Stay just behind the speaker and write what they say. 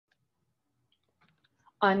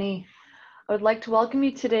Ani, I would like to welcome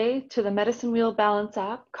you today to the Medicine Wheel Balance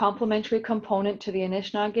app, complementary component to the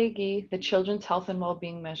Anishinaabe, the Children's Health and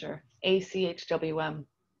Wellbeing Measure, ACHWM.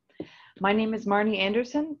 My name is Marnie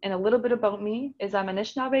Anderson, and a little bit about me is I'm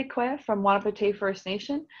Anishinaabe Kwe from Wanapate First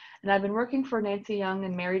Nation, and I've been working for Nancy Young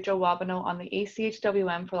and Mary Jo Wabano on the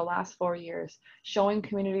ACHWM for the last 4 years, showing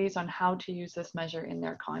communities on how to use this measure in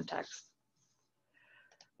their context.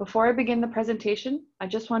 Before I begin the presentation, I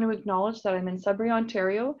just want to acknowledge that I'm in Sudbury,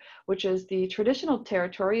 Ontario, which is the traditional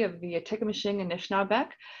territory of the Atikameksheng and Anishinaabeg,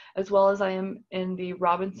 as well as I am in the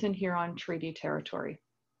Robinson Huron Treaty Territory.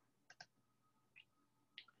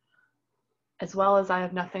 As well as I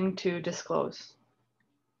have nothing to disclose.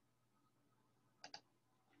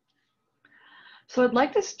 So I'd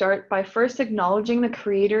like to start by first acknowledging the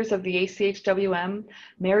creators of the ACHWM,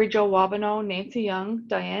 Mary Jo Wabano, Nancy Young,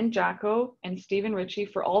 Diane Jacko, and Stephen Ritchie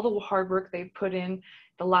for all the hard work they've put in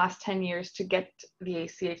the last 10 years to get the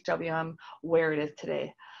ACHWM where it is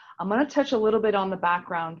today. I'm going to touch a little bit on the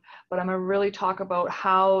background, but I'm going to really talk about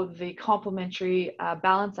how the complementary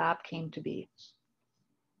balance app came to be.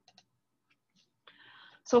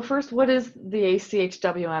 So first, what is the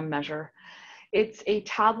ACHWM measure? It's a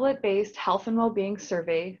tablet-based health and well-being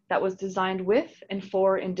survey that was designed with and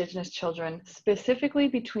for Indigenous children, specifically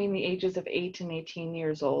between the ages of 8 and 18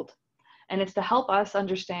 years old. And it's to help us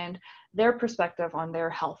understand their perspective on their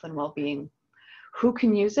health and well-being. Who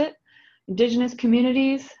can use it? Indigenous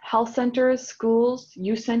communities, health centers, schools,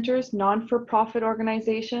 youth centers, non-for-profit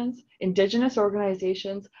organizations, Indigenous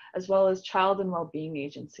organizations, as well as child and well-being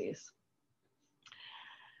agencies.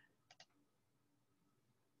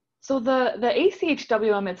 So the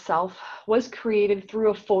ACHWM itself was created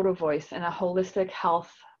through a photo voice and a holistic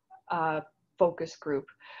health focus group.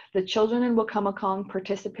 The children in Wacomico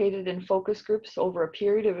participated in focus groups over a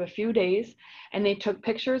period of a few days, and they took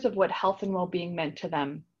pictures of what health and well-being meant to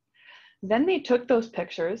them. Then they took those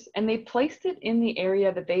pictures and they placed it in the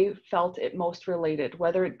area that they felt it most related,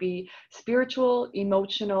 whether it be spiritual,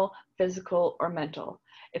 emotional, physical, or mental.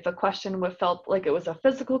 If a question felt like it was a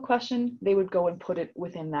physical question, they would go and put it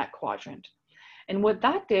within that quadrant. And what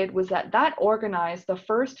that did was that organized the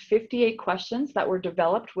first 58 questions that were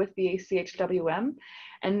developed with the ACHWM,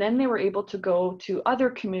 and then they were able to go to other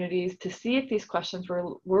communities to see if these questions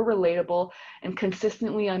were relatable and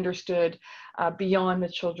consistently understood beyond the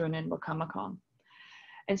children in Wacomico.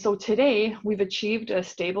 And so today we've achieved a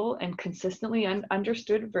stable and consistently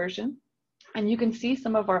understood version. And you can see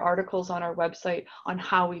some of our articles on our website on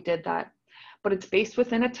how we did that. But it's based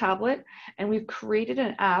within a tablet, and we've created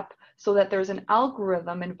an app so that there's an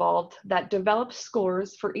algorithm involved that develops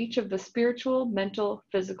scores for each of the spiritual, mental,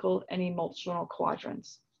 physical, and emotional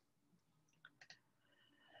quadrants.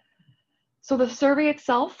 So the survey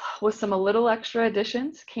itself, with some little extra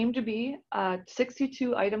additions, came to be a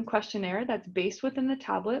 62-item questionnaire that's based within the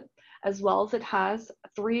tablet, as well as it has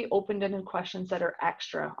 3 open-ended questions that are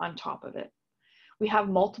extra on top of it. We have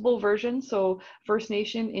multiple versions, so First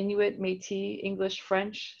Nation, Inuit, Métis, English,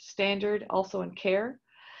 French, Standard, also in CARE,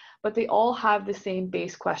 but they all have the same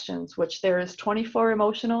base questions, which there is 24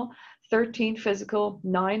 emotional, 13 physical,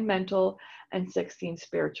 9 mental, and 16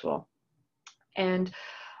 spiritual. And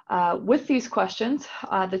with these questions,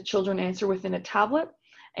 the children answer within a tablet,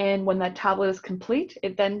 and when that tablet is complete,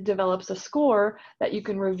 it then develops a score that you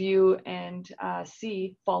can review and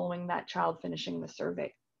see following that child finishing the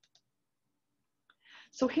survey.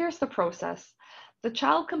 So here's the process. The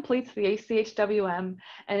child completes the ACHWM,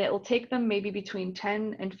 and it will take them maybe between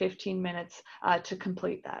 10 and 15 minutes to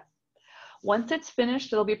complete that. Once it's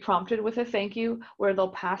finished, they'll be prompted with a thank you, where they'll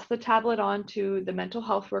pass the tablet on to the mental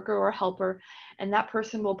health worker or helper, and that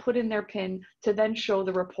person will put in their PIN to then show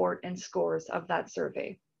the report and scores of that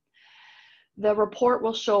survey. The report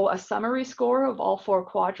will show a summary score of all 4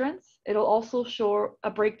 quadrants. It'll also show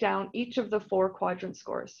a breakdown each of the 4 quadrant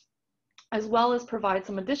scores, as well as provide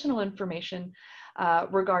some additional information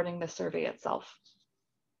regarding the survey itself.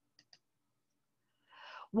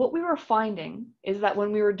 What we were finding is that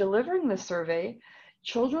when we were delivering the survey,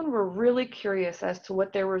 children were really curious as to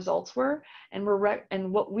what their results were, and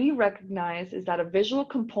what we recognized is that a visual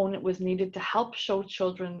component was needed to help show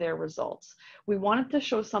children their results. We wanted to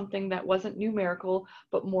show something that wasn't numerical,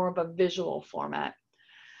 but more of a visual format.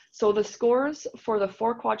 So the scores for the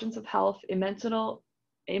 4 quadrants of health, emotional,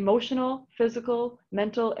 physical,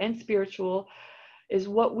 mental, and spiritual, is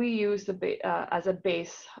what we use as a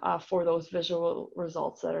base for those visual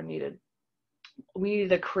results that are needed. We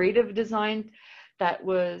needed a creative design that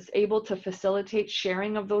was able to facilitate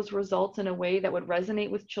sharing of those results in a way that would resonate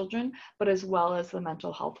with children, but as well as the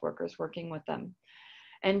mental health workers working with them.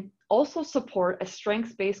 and also support a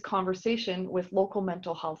strengths-based conversation with local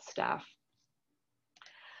mental health staff.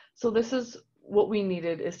 So this is what we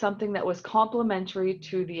needed, is something that was complementary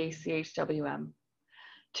to the ACHWM.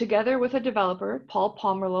 Together with a developer, Paul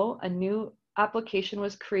Pomerleau, a new application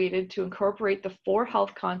was created to incorporate the 4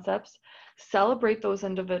 health concepts, celebrate those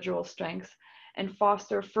individual strengths, and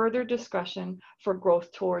foster further discussion for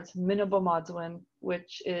growth towards minimum odds win,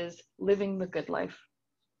 which is living the good life.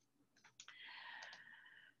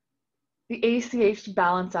 The ACH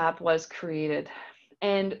Balance app was created,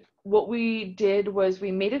 and what we did was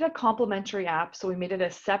we made it a complementary app. So we made it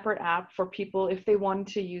a separate app for people, if they wanted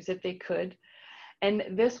to use it, they could. And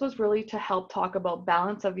this was really to help talk about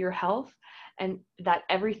balance of your health and that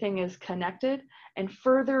everything is connected, and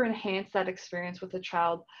further enhance that experience with the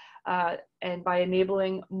child, and by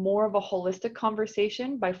enabling more of a holistic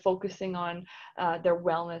conversation by focusing on their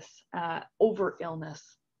wellness over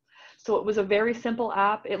illness. So it was a very simple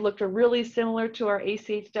app. It looked really similar to our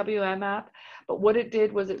ACHWM app, but what it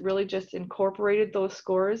did was it really just incorporated those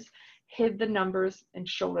scores, hid the numbers, and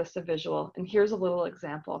showed us a visual. And here's a little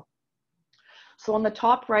example. So on the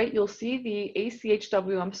top right, you'll see the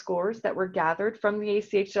ACHWM scores that were gathered from the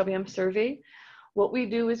ACHWM survey. What we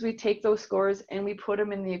do is we take those scores and we put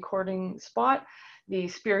them in the according spot, the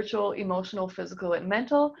spiritual, emotional, physical, and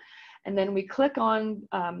mental. And then we click on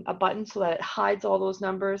a button so that it hides all those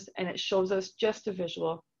numbers and it shows us just a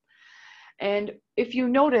visual. And if you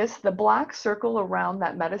notice, the black circle around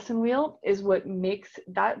that medicine wheel is what makes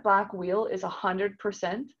that black wheel is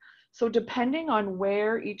 100%. So depending on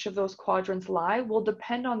where each of those quadrants lie will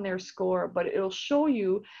depend on their score, but it'll show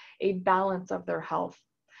you a balance of their health.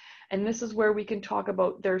 And this is where we can talk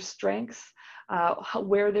about their strengths,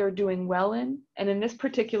 where they're doing well in. And in this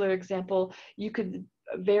particular example, you could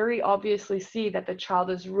very obviously see that the child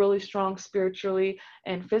is really strong spiritually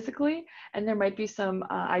and physically, and there might be some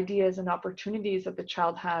ideas and opportunities that the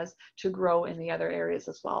child has to grow in the other areas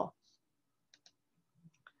as well.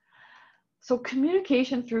 So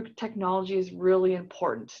communication through technology is really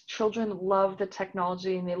important. Children love the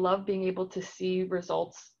technology and they love being able to see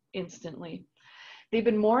results instantly. They've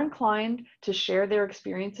been more inclined to share their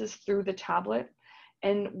experiences through the tablet.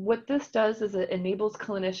 And what this does is it enables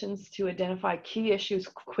clinicians to identify key issues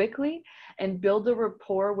quickly and build a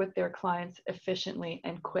rapport with their clients efficiently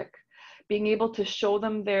and quick. Being able to show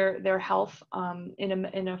them their health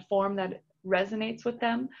in a form that resonates with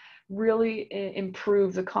them really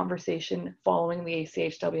improves the conversation following the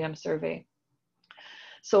ACHWM survey.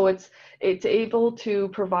 So it's able to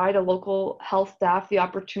provide a local health staff the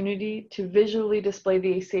opportunity to visually display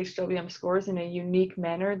the ACHWM scores in a unique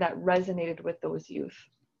manner that resonated with those youth.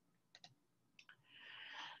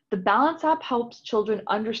 The Balance app helps children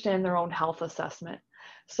understand their own health assessment.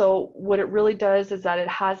 So what it really does is that it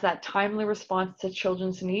has that timely response to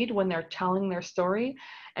children's need when they're telling their story,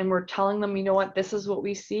 and we're telling them, you know what, this is what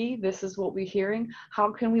we see, this is what we're hearing,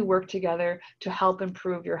 how can we work together to help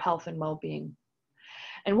improve your health and well-being?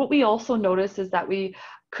 And what we also noticed is that we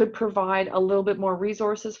could provide a little bit more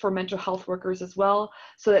resources for mental health workers as well,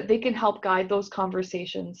 so that they can help guide those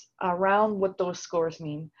conversations around what those scores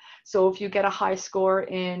mean. So if you get a high score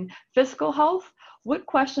in physical health, what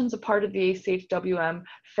questions a part of the ACHWM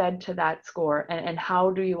fed to that score, and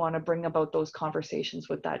how do you want to bring about those conversations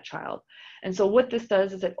with that child? And so what this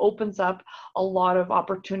does is it opens up a lot of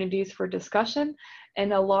opportunities for discussion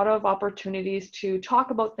and a lot of opportunities to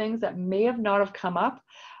talk about things that may have not have come up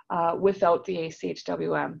without the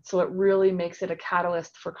ACHWM. So it really makes it a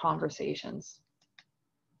catalyst for conversations.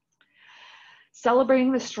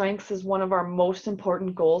 Celebrating the strengths is one of our most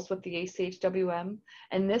important goals with the ACHWM,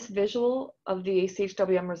 and this visual of the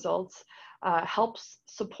ACHWM results helps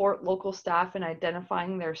support local staff in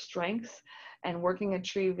identifying their strengths and working at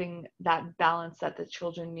achieving that balance that the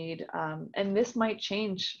children need. And this might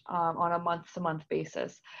change on a month-to-month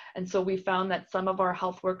basis. And so we found that some of our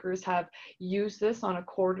health workers have used this on a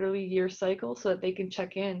quarterly year cycle so that they can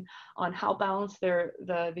check in on how balanced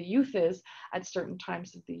the youth is at certain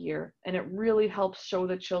times of the year. And it really helps show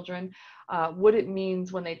the children what it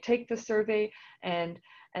means when they take the survey, and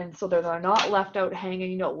so they're not left out hanging,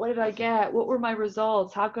 you know, what did I get? What were my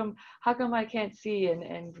results? How come I can't see?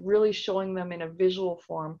 And really showing them in a visual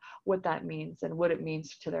form what that means and what it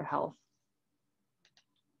means to their health.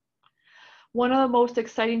 One of the most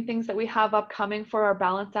exciting things that we have upcoming for our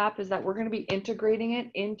Balance app is that we're going to be integrating it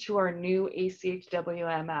into our new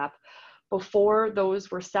ACHWM app. Before, those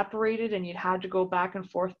were separated and you had to go back and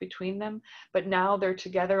forth between them, but now they're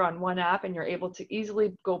together on one app and you're able to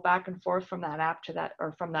easily go back and forth from that app to that,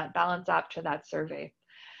 or from that Balance app to that survey.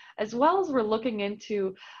 as well as we're looking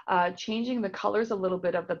into changing the colors a little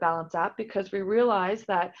bit of the Balance app, because we realize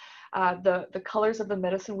that the colors of the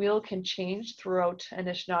medicine wheel can change throughout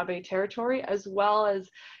Anishinaabe territory, as well as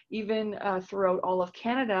even throughout all of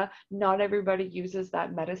Canada. Not everybody uses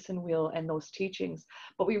that medicine wheel and those teachings,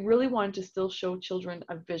 but we really wanted to still show children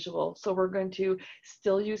a visual. So we're going to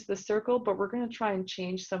still use the circle, but we're going to try and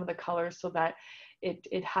change some of the colors so that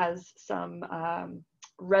it has some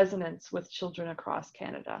resonance with children across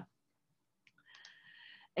Canada.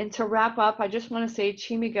 And to wrap up, I just want to say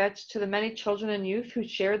Chimiget to the many children and youth who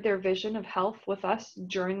shared their vision of health with us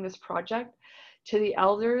during this project, to the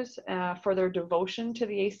elders for their devotion to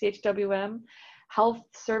the ACHWM, Health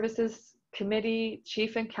Services Committee,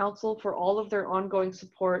 Chief and Council for all of their ongoing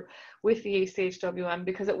support with the ACHWM,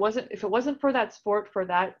 because if it wasn't for that support, for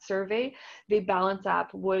that survey, the Balance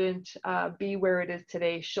app wouldn't be where it is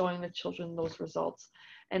today, showing the children those results.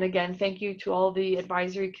 And again, thank you to all the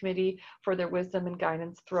advisory committee for their wisdom and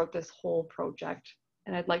guidance throughout this whole project.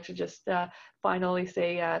 And I'd like to just finally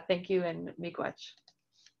say thank you and miigwech.